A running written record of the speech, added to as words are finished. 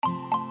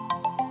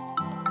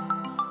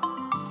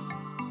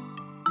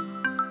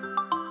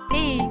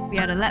We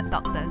are the Lab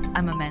Doctors.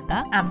 I'm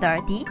Amanda. I'm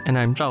Dorothy. And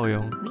I'm Zhao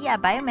Yong. We are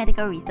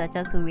biomedical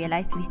researchers who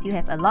realized we still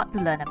have a lot to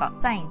learn about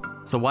science.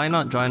 So why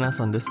not join us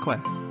on this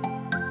quest?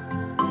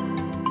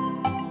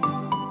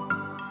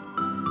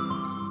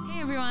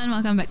 Hey everyone,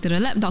 welcome back to the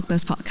Lab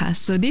Doctors podcast.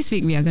 So this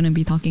week we are going to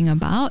be talking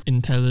about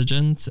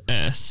intelligence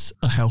as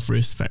a health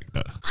risk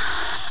factor.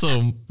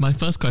 So my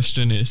first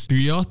question is, do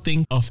y'all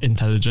think of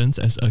intelligence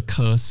as a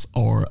curse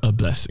or a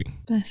blessing?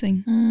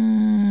 blessing.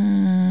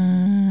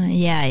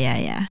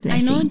 Yeah.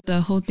 Blessing. I know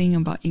the whole thing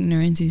about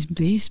ignorance is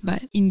bliss,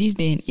 but in this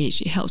day and age,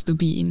 it helps to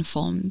be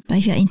informed. But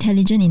if you're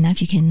intelligent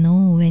enough, you can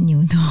know when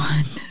you don't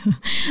want to,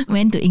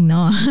 when to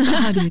ignore.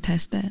 How do you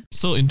test that?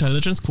 So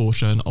intelligence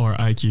quotient, or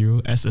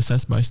IQ, as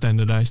assessed by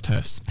standardized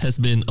tests, has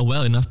been a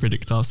well enough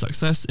predictor of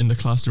success in the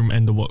classroom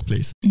and the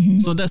workplace.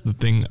 So that's the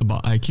thing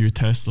about IQ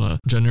tests.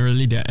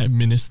 Generally, they're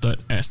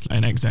administered as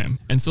an exam.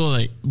 And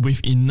so with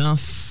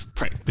enough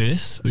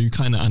practice, you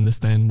kind of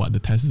understand what the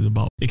test is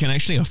about. It can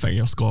actually affect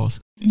your scores.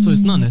 So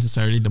it's not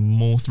necessarily the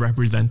most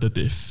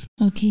representative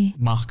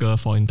marker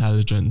for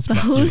intelligence. But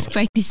who's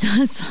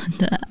practices on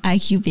the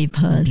IQ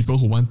papers? People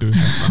who want to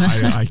have a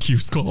higher IQ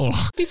score.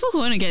 People who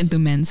want to get into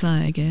Mensa,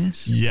 I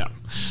guess. Yeah.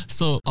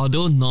 So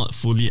although not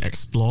fully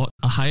explored,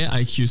 a higher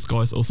IQ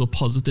score is also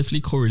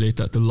positively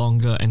correlated to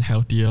longer and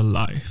healthier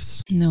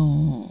lives.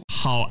 No.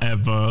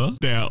 However,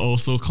 there are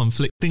also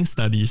conflicting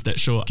studies that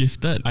show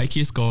gifted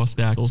IQ scores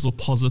that are also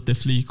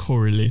positively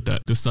correlated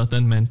to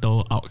certain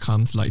mental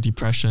outcomes like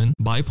depression,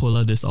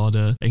 bipolar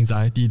disorder,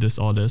 anxiety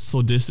disorders.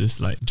 So this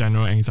is like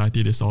general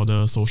anxiety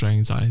disorder, social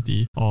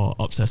anxiety, or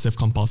obsessive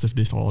compulsive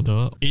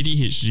disorder,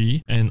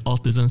 ADHD, and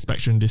autism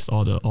spectrum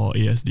disorder, or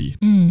ASD.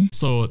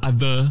 So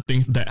other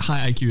things that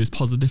high IQ is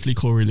positively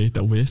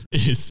correlated with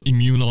is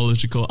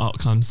immunological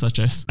outcomes such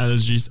as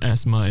allergies,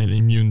 asthma, and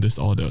immune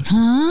disorders.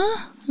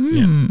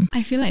 Yeah.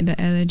 I feel like the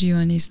allergy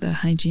one is the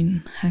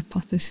hygiene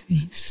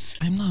hypothesis.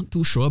 I'm not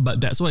too sure, but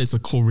that's why it's a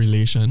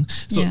correlation.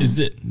 So is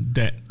it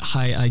that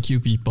high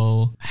IQ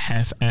people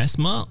have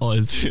asthma, or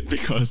is it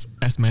because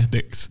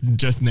asthmatics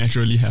just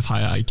naturally have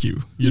higher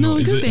IQ?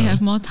 Because they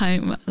have more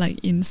time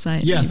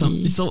inside. Yeah,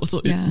 maybe.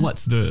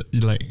 What's the,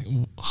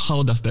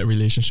 how does that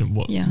relationship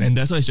work? Yeah. And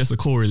that's why it's just a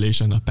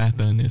correlation, a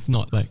pattern. It's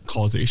not like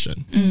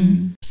causation.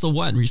 So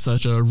what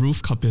researcher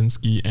Ruth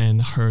Kopinski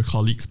and her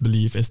colleagues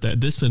believe is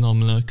that this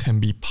phenomenon can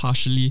be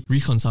partially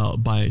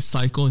reconciled by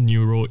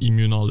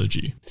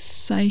psychoneuroimmunology.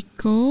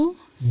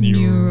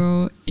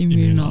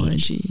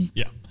 Psychoneuroimmunology.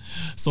 Yeah.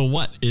 So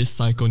what is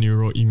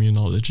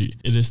psychoneuroimmunology?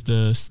 It is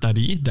the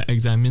study that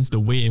examines the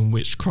way in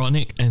which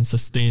chronic and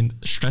sustained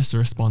stress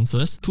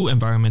responses to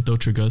environmental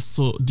triggers,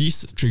 so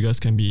these triggers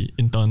can be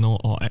internal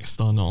or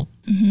external,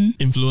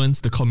 influence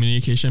the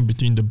communication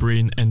between the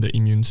brain and the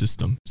immune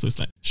system. So it's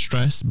like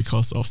stress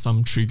because of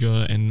some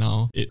trigger, and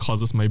now it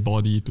causes my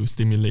body to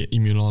stimulate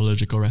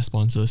immunological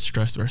responses,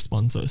 stress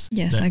responses.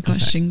 Yes, I got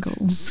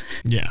shingles.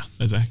 Yeah,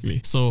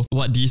 exactly. So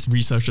what these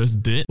researchers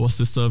did was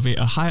to survey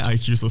a high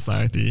IQ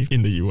society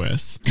in the US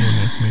known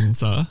as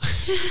Mensa.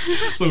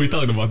 So we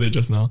talked about it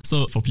just now.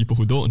 So for people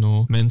who don't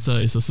know, Mensa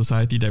is a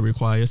society that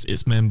requires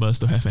its members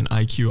to have an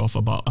IQ of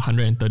about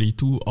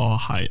 132 or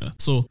higher.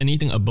 So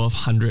anything above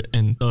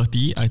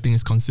 130, I think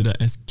is considered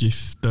as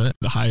gifted.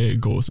 The higher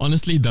it goes,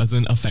 honestly,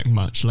 doesn't affect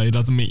much. It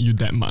doesn't make you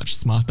that much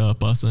smarter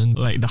person.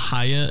 The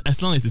higher,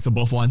 as long as it's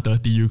above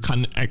 130, you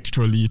can't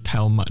actually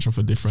tell much of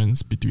a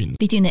difference between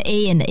the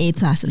A and the A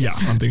pluses. Yeah,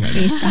 something like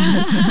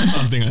that.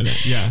 Something like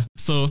that, yeah.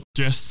 So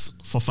just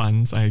for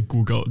fun, I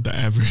googled the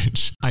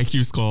average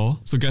IQ score.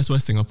 So guess where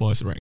Singapore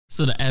is ranked?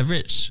 So the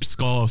average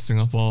score of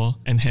Singapore,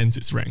 and hence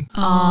its rank.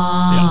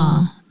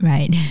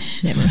 Right.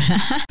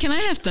 Can I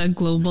have the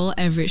global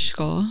average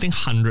score? I think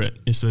 100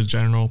 is the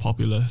general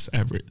populace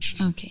average.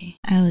 Okay.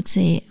 I would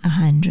say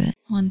 100.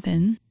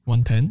 110.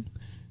 110?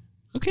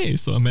 Okay,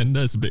 so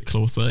Amanda is a bit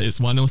closer. It's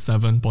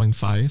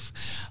 107.5.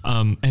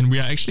 And we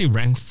are actually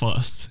ranked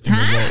first in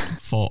the world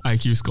for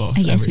IQ scores.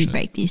 I guess we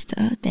practiced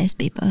the test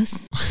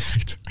papers.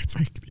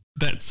 Exactly.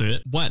 That's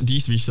it. What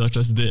these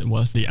researchers did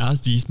was they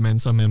asked these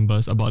Mensa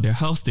members about their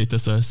health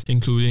statuses,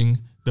 including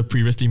the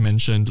previously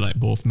mentioned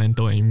both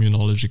mental and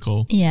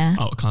immunological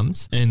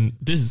outcomes. And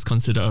this is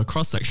considered a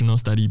cross-sectional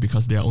study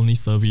because they are only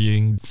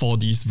surveying for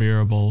these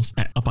variables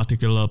at a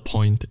particular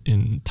point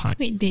in time.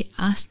 Wait, they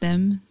asked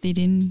them, they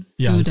didn't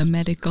do the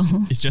medical.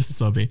 It's just a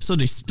survey. So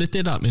they split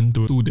it up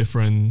into two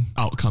different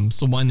outcomes.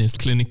 So one is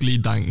clinically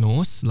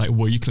diagnosed,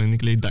 were you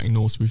clinically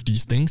diagnosed with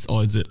these things,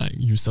 or is it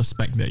you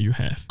suspect that you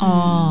have?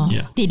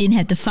 They didn't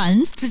have the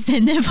funds to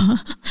send them for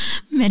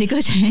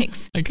medical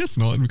checks. I guess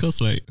not, because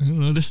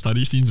this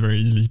study seems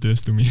very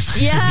elitist to me.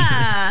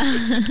 Yeah.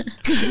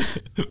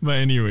 But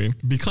anyway,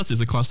 because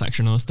it's a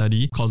cross-sectional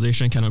study,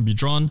 causation cannot be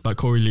drawn, but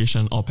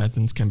correlation or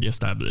patterns can be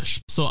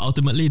established. So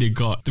ultimately, they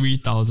got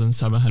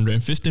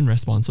 3,715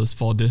 responses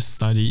for this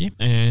study,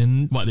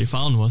 and what they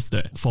found was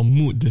that for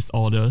mood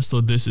disorder,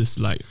 so this is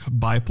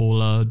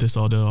bipolar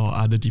disorder or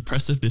other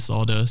depressive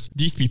disorders,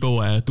 these people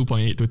were at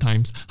 2.82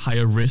 times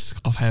higher risk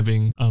of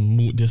having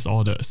mood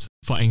disorders.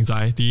 For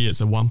anxiety, it's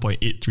a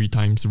 1.83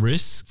 times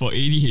risk. For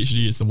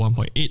ADHD, it's a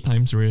 1.8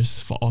 times risk.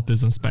 times. For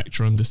autism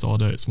spectrum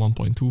disorder, it's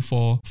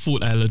 1.24.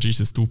 Food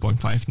allergies is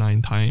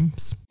 2.59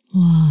 times.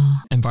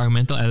 Wow.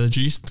 Environmental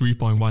allergies,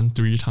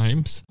 3.13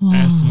 times. Wow.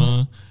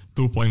 Asthma,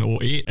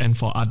 2.08. And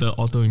for other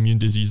autoimmune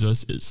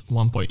diseases, it's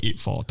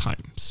 1.84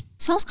 times.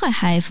 Sounds quite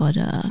high for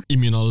the...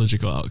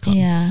 Immunological outcomes.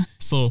 Yeah.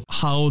 So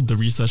how the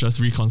researchers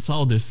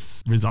reconcile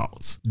these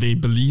results? They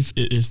believe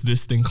it is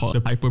this thing called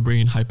the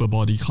hyperbrain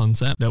hyperbody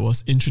concept that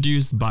was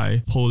introduced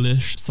by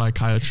Polish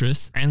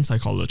psychiatrist and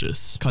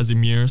psychologist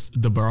Kazimierz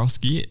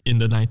Dabrowski in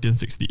the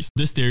 1960s.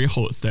 This theory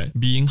holds that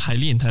being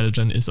highly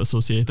intelligent is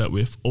associated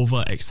with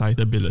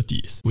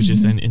overexcitabilities, which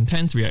is an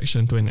intense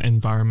reaction to an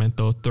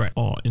environmental threat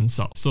or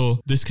insult. So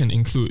this can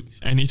include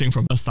anything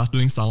from a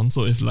startling sound,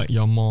 so if like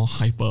you're more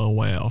hyper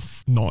aware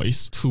of noise,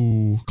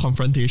 to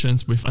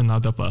confrontations with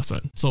another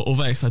person. So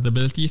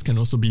overexcitabilities can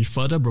also be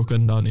further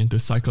broken down into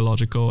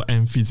psychological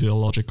and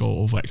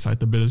physiological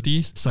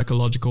overexcitabilities.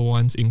 Psychological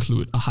ones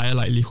include a higher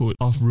likelihood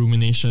of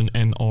rumination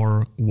and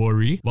or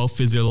worry, while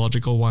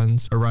physiological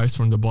ones arise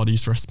from the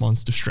body's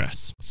response to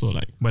stress. So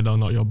like whether or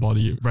not your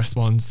body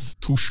responds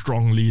too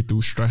strongly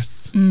to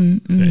stress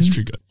that is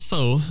triggered.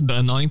 So the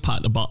annoying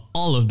part about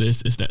all of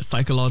this is that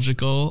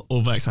psychological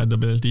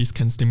overexcitabilities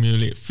can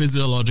stimulate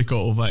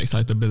physiological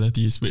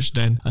overexcitabilities, which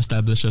then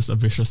establishes a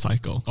vicious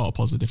cycle or a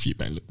positive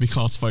feedback loop.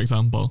 Because, for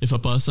example, if a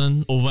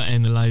person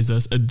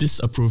overanalyzes a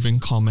disapproving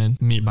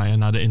comment made by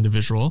another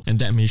individual, and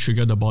that may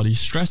trigger the body's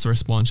stress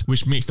response,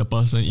 which makes the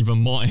person even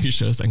more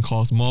anxious and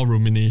cause more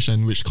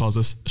rumination, which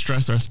causes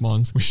stress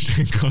response, which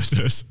then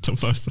causes the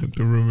person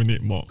to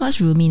ruminate more. What's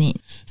ruminate?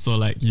 So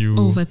like you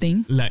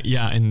Overthink. like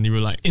and you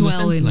like in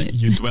Dwell a sense in like it.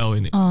 you dwell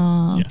in it.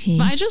 Oh, Yeah. okay.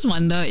 But I just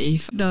wonder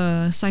if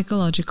the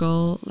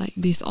psychological like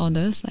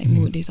disorders, like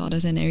mood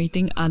disorders and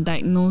everything, are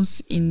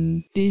diagnosed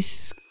in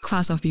this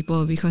class of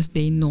people because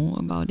they know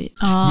about it.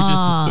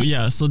 Which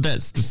is so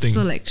that's the thing.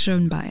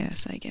 Selection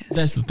bias, I guess.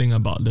 That's the thing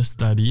about the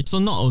study. So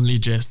not only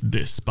just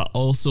this, but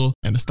also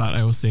at the start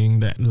I was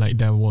saying that like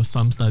there was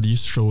some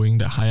studies showing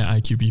that higher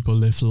IQ people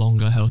live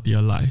longer,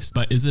 healthier lives.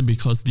 But is it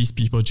because these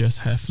people just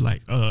have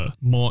like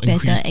more Better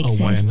increased access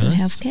awareness? to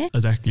healthcare?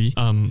 Exactly.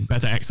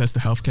 Better access to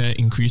healthcare,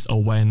 increased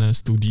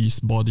awareness to these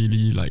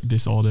bodily like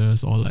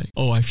disorders, or like,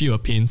 oh, I feel a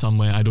pain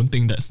somewhere, I don't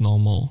think that's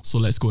normal, so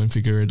let's go and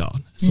figure it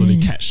out. So they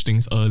catch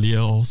things earlier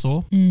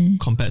also,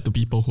 compared to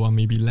people who are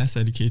maybe less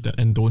educated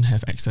and don't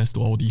have access to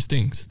all these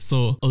things.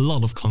 So a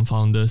lot of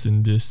confounders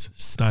in this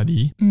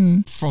study.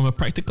 From a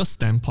practical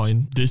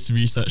standpoint, this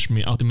research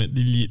may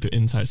ultimately lead to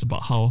insights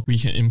about how we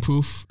can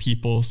improve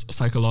people's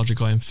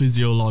psychological and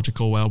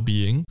physiological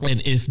well-being.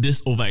 And if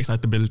this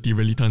overexcitability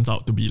really turns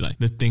out to be like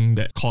the thing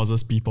that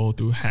causes people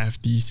to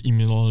have these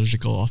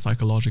immunological or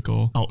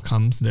psychological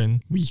outcomes,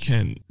 then we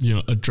can,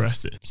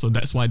 address it. So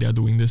that's why they're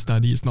doing this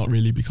study. It's not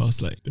really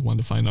because like they want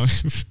to find out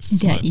if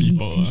smart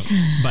people are.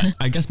 But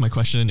I guess my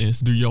question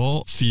is, do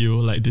y'all feel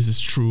like this is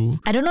true?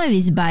 I don't know if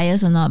it's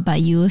biased or not, but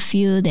you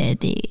feel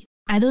that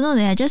I don't know,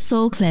 they are just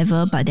so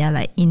clever, but they're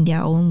like in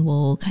their own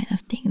world kind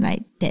of thing.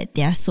 Like that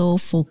they are so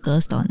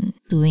focused on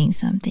doing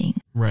something.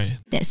 Right.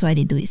 That's why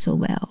they do it so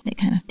well, that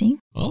kind of thing.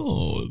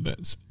 Oh,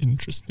 that's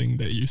interesting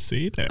that you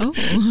say that.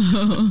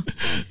 Oh.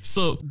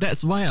 So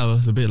that's why I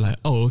was a bit like,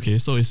 oh, okay,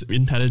 so is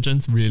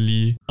intelligence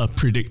really a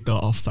predictor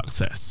of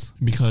success?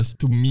 Because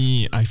to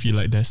me, I feel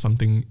like there's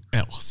something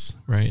else,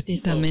 right?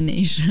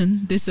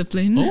 Determination,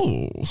 discipline.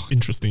 Oh,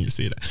 interesting you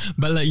say that.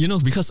 But like,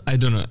 because I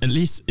don't know, at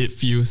least it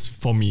feels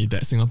for me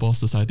that Singapore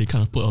society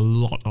kind of put a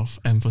lot of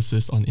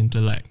emphasis on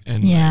intellect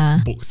and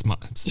like book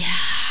smarts. Yeah.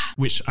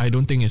 Which I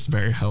don't think is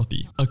very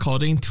healthy.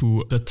 According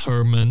to the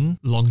Thurman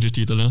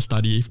longitudinal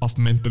study of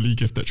mentally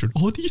gifted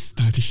children, all these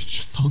studies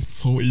just sound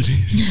so elite.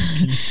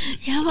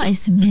 Yeah, what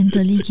is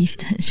mentally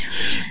gifted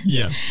children?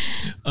 Yeah.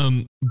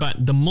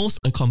 But the most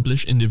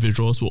accomplished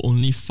individuals were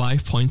only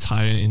 5 points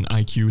higher in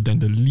IQ than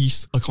the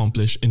least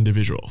accomplished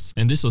individuals.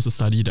 And this was a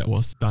study that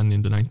was done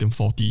in the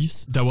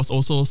 1940s. There was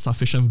also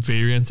sufficient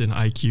variance in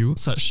IQ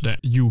such that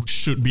you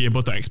should be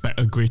able to expect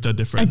a greater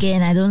difference.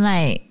 Again, I don't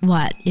like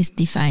what is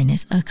defined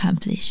as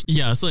accomplished.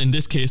 Yeah, so in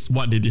this case,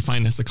 what they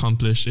define as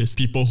accomplished is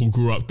people who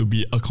grew up to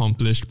be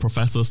accomplished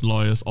professors,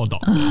 lawyers, or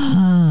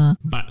doctors.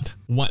 But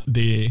what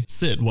they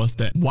said was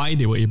that why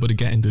they were able to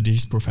get into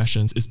these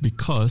professions is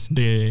because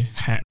they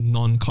had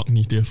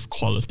non-cognitive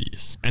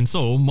qualities. And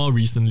so, more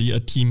recently, a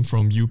team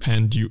from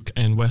UPenn, Duke,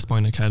 and West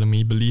Point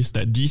Academy believes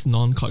that these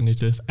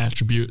non-cognitive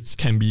attributes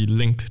can be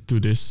linked to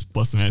this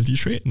personality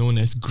trait known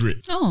as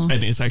grit. Oh.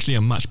 And it's actually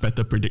a much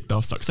better predictor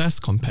of success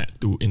compared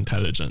to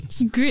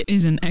intelligence. Grit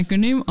is an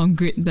acronym, or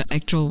grit the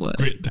actual word?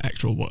 Grit, the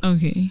actual word.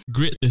 Okay.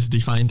 Grit is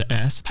defined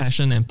as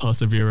passion and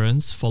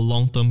perseverance for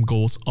long-term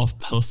goals of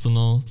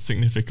personal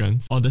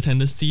significance, or the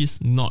tendencies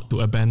not to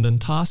abandon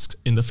tasks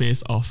in the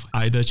face of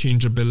either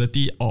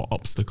changeability or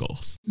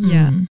obstacles.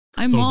 Yeah.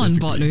 I'm So more on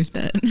board basically, with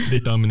that.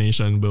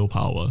 determination,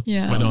 willpower,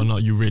 Yeah. whether or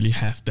not you really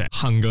have that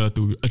hunger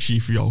to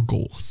achieve your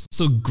goals.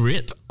 So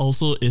grit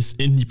also is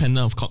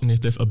independent of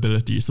cognitive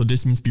ability. So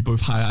this means people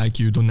with higher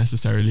IQ don't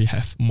necessarily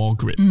have more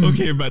grit.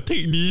 Okay, but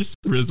take these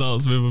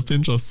results with a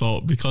pinch of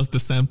salt because the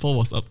sample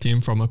was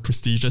obtained from a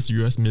prestigious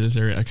US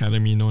military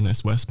academy known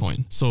as West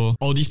Point. So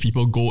all these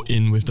people go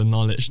in with the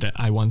knowledge that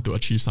I want to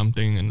achieve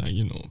something, and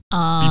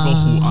people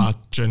who are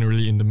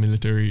generally in the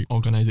military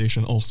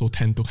organization also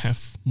tend to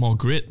have more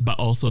grit, but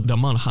also the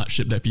amount of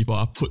hardship that people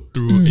are put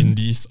through in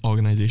these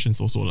organizations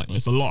also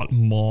it's a lot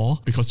more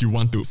because you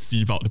want to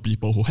sieve out the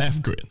people who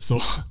have grit. So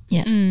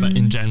Yeah. but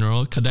in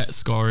general, cadets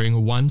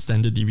scoring 1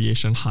 standard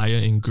deviation higher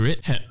in grit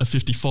had a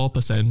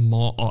 54%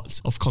 more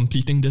odds of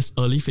completing this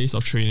early phase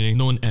of training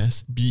known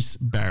as Beast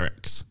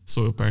Barracks.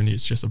 So apparently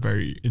it's just a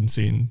very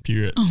insane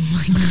period. Oh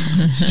my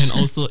god. And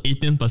also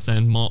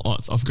 18% more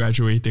odds of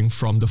graduating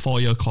from the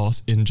 4-year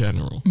course in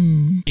general.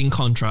 In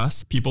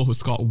contrast, people who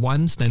scored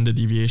 1 standard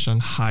deviation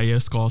higher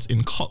scores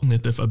in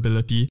cognitive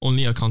ability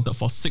only accounted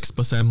for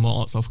 6%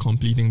 more odds of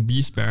completing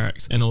Beast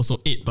Barracks and also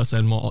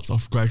 8% more odds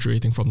of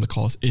graduating from the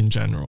course in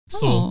general.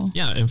 So Oh.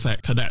 yeah, in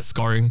fact, cadets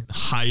scoring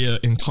higher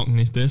in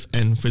cognitive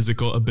and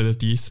physical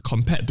abilities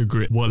compared to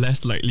grit were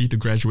less likely to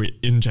graduate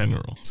in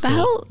general. But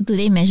how do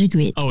they measure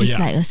grade? Oh, It's yeah.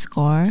 like a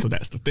score. So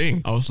that's the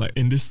thing. I was like,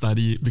 in this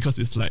study, because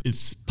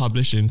it's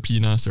published in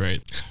PNAS,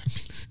 right?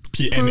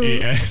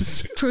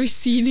 PNAS.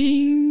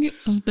 Proceeding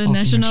of the Of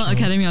National National-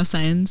 Academy of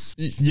Science.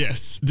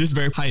 Yes, this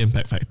very high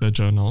impact factor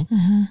journal.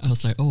 I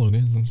was like, oh,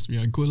 this must be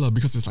good lah,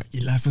 because it's like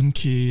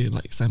 11K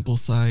like sample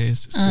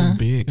size, it's so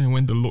big. And I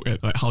went to look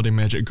at like how they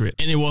measured grade,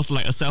 and it was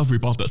like a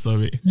self-reported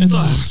survey. And so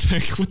I was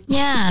like, what?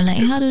 Yeah, like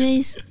how do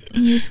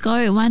you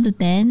score it 1 to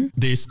 10?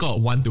 They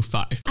scored 1 to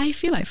 5. I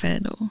feel like fair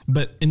though.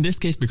 But in this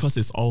case, because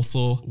it's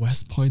also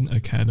West Point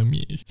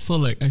Academy, so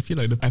like I feel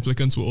like the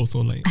applicants will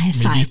also like I have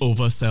maybe 5.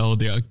 oversell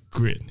their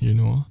grade,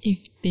 If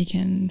they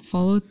can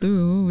follow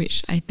through,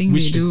 which I think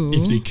Which they do.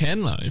 if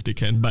they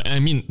can. But I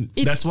mean,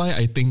 that's why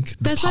I think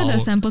That's why the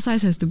sample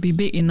size has to be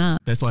big enough.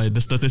 that's why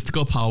the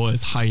statistical power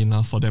is high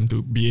enough for them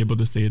to be able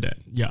to say that,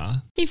 yeah.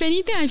 If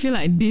anything, I feel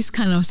like this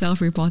kind of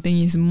self-reporting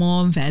is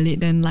more valid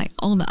than like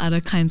all the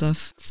other kinds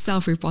of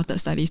self-reported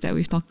studies that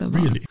we've talked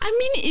about. Really? I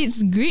mean,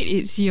 it's great.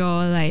 It's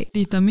your like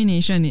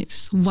determination.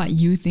 It's what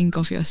you think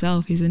of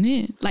yourself, isn't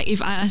it? Like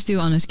if I asked you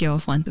on a scale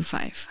of 1 to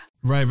 5.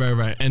 Right.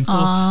 And so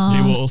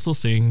they were also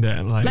saying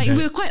that Like that,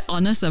 we're quite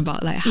honest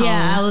about like how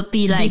Yeah, I would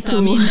be like 2.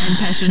 determined and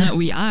passionate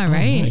we are, Oh,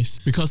 right? nice.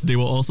 Because they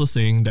were also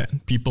saying that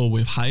people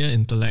with higher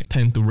intellect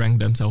tend to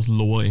rank themselves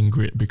lower in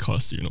grade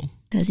because,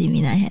 Does it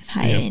mean I have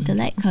higher Yeah.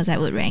 intellect? Because I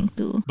would rank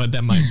 2. but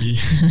that might be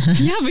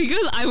Yeah,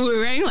 because I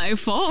would rank like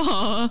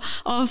 4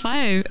 or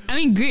 5. I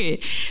mean,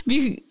 great.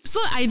 So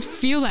I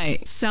feel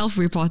like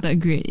self-reported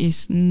grade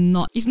is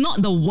not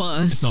the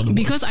worst. It's not the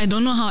because worst. I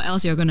don't know how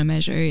else you're gonna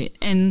measure it.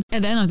 And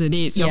at the end of the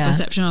day, it's your Yeah.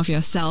 perception of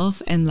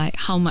yourself and like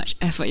how much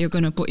effort you're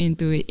gonna put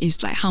into it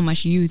is like how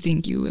much you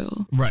think you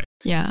will. right.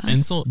 Yeah.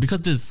 And so,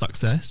 because this is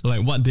success,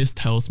 like what this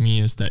tells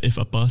me is that if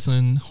a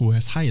person who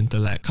has high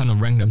intellect kind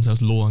of rank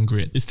themselves low on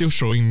grade, it's still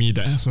showing me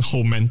that the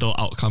whole mental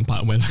outcome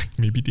part where like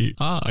maybe they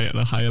are at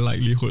a higher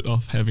likelihood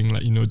of having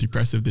like,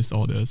 depressive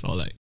disorders or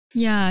like,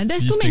 yeah,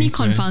 there's these too many things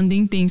where-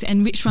 confounding things,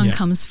 and which one Yeah.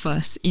 comes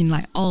first in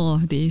like all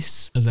of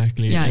this?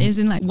 exactly. Yeah, And- as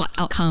in like what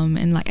outcome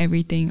and like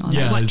everything, or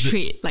Yeah, like what is it-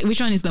 trait, like which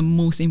one is the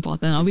most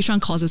important, or which one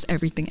causes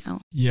everything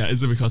else. yeah,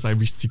 is it because I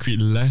secrete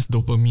less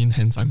dopamine,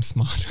 hence I'm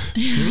smart?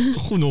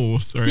 Who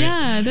knows, right?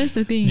 Yeah, that's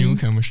the thing.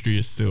 Neurochemistry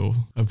is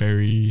still a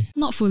very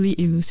Not fully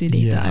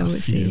elucidated, I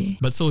would field. say.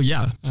 But so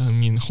yeah, I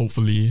mean,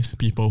 hopefully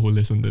people who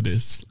listen to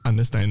this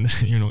understand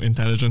that,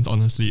 intelligence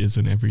honestly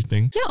isn't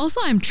everything. Yeah,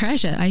 also I'm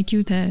trash at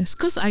IQ tests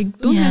because I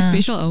don't have Yeah.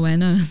 spatial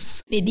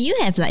awareness. Wait, do you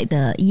have like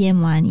the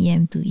EM1,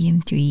 EM2,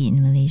 EM3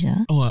 in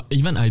Malaysia? Oh,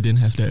 even I didn't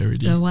have that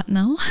already. The what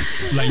now?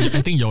 Like,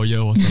 I think your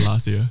year was the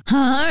last year.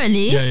 Huh,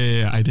 really?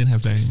 Yeah. I didn't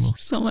have that anymore.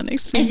 Someone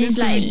explain As this it's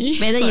to like me.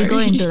 whether you go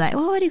Sorry. into like,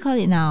 what do you call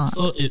it now?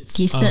 So it's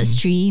Gifted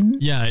stream.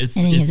 Yeah, it's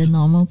And then you have the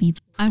normal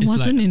people. I It's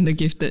wasn't like- in the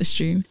gifted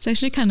stream. It's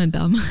actually kind of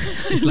dumb.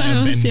 it's like when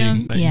a I was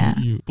young. bending. Like Yeah.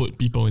 you put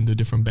people into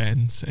different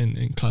bands and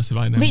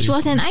classify them. Which based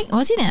was on-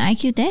 was it an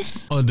IQ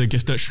test? Oh, the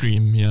gifted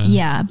stream. Yeah.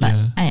 Yeah, but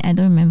yeah. I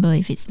don't remember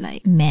if it's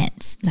like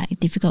maths, like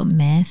difficult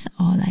math,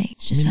 or like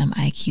just some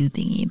IQ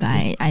thingy.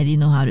 But I didn't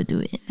know how to do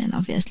it, and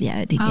obviously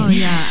I didn't. Oh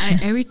yeah,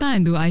 every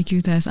time I do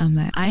IQ tests, I'm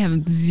like, I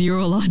have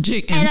zero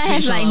logic and, And I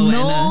have spatial like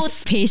no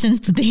awareness. patience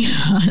to think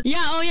about. Yeah,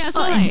 oh yeah,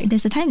 so Oh, and like,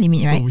 there's a time limit,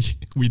 So right?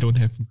 we don't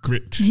have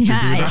grit. to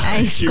Yeah, do the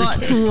I IQ scored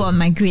test. 2 on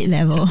my grade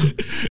level.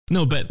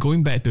 No, but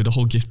going back to the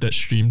whole gifted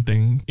stream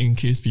thing, in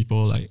case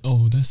people like,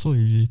 oh, that's so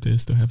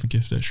elitist to have a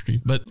gifted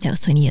stream. But That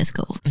was 20 years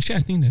ago actually,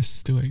 I think that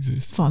still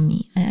exists. for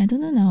me. I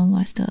don't know now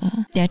what's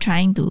they're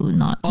trying to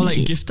not Or like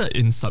make it. gifted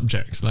in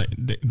subjects, like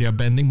they are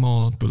bending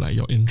more to like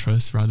your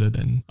interests rather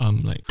than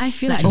like I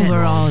feel Like like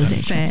overall that's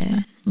the fair.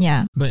 interest,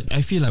 Yeah. But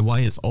I feel like why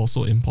it's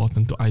also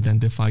important to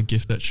identify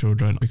gifted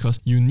children, because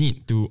you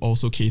need to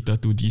also cater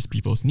to these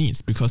people's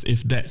needs. Because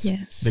if that's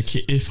Yes.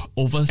 if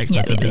over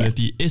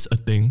acceptability is a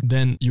thing,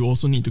 then you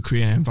also need to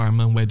create an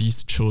environment where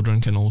these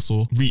children can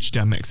also reach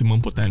their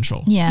maximum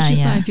potential. Yeah, Which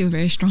is why I yeah. feel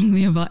very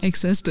strongly about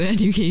access to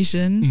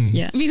education.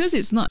 Yeah, because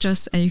it's not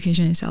just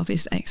education itself,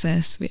 it's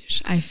access,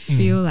 which I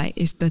feel like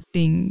is the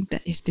thing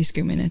that is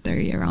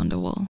discriminatory around the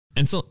world.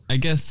 And so I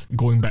guess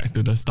going back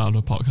to the start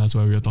of the podcast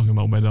where we were talking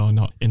about whether or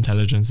not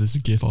intelligence is a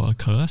gift or a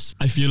curse,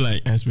 I feel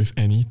like as with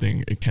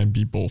anything, it can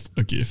be both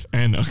a gift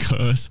and a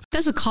curse.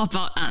 That's a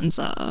cop-out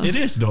answer. It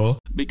is though,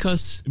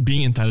 because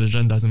being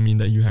intelligent doesn't mean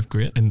that you have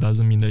grit and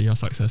doesn't mean that you're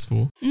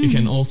successful. It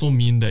can also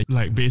mean that,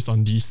 like, based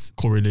on these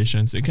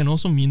correlations, it can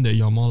also mean that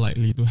you're more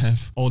likely to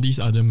have all these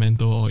other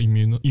mental or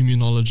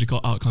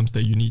immunological outcomes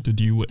that you need to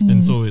deal with.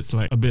 And so it's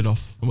like a bit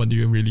of what do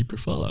you really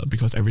prefer,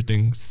 because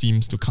everything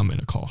seems to come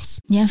at a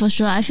cost. Yeah, for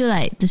sure. I feel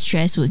like the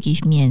stress would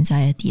give me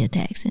anxiety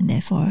attacks, and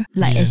therefore,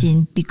 like, as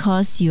in,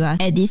 because you are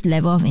at this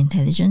level of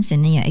intelligence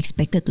and then you're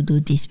expected to do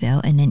this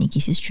well, and then it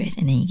gives you stress,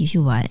 and then it gives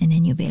you what, and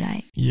then you'll be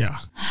like, Yeah.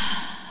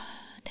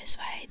 that's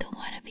why I don't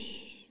want to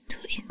be too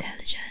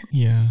intelligent.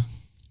 Yeah.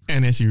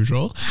 And as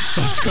usual,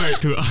 subscribe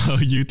to our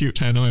YouTube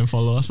channel and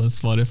follow us on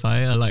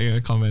Spotify. A like and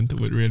a comment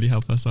would really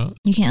help us out.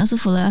 You can also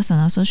follow us on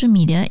our social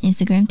media,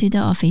 Instagram, Twitter,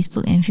 or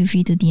Facebook, and feel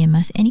free to DM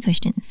us any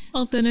questions.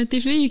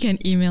 Alternatively, you can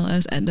email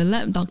us at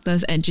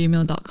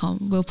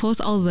thelabdoctors@gmail.com. We'll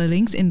post all the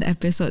links in the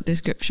episode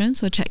description,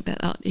 so check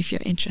that out if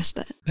you're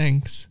interested.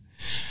 Thanks.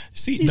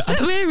 See, Is that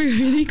where we're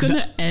really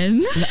gonna end?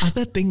 the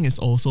other thing is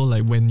also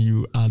like when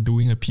you are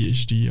doing a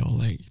PhD or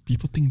like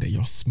people think that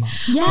you're smart.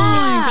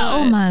 Yeah.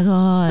 Oh my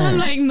god. I'm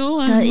like, no,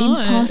 I'm the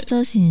not.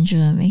 imposter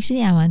syndrome.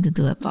 Actually, I want to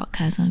do a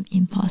podcast on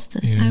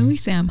imposters. Yeah. I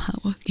always say I'm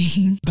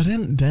hardworking. But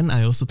then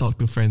I also talk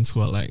to friends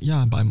who are like,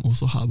 yeah, but I'm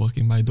also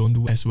hardworking, but I don't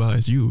do as well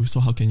as you. So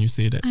how can you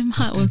say that? I'm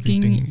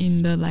hardworking everything's-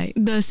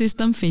 in the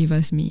system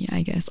favors me,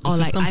 I guess. Or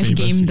like system I've favours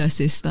gamed you. the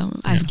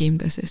system. Yeah. I've gamed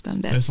the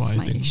system. That's what I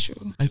my think.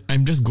 issue.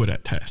 I'm just good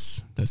at tests.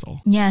 That's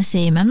all. Yeah,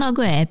 same. I'm not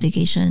good at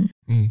application.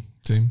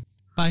 Same.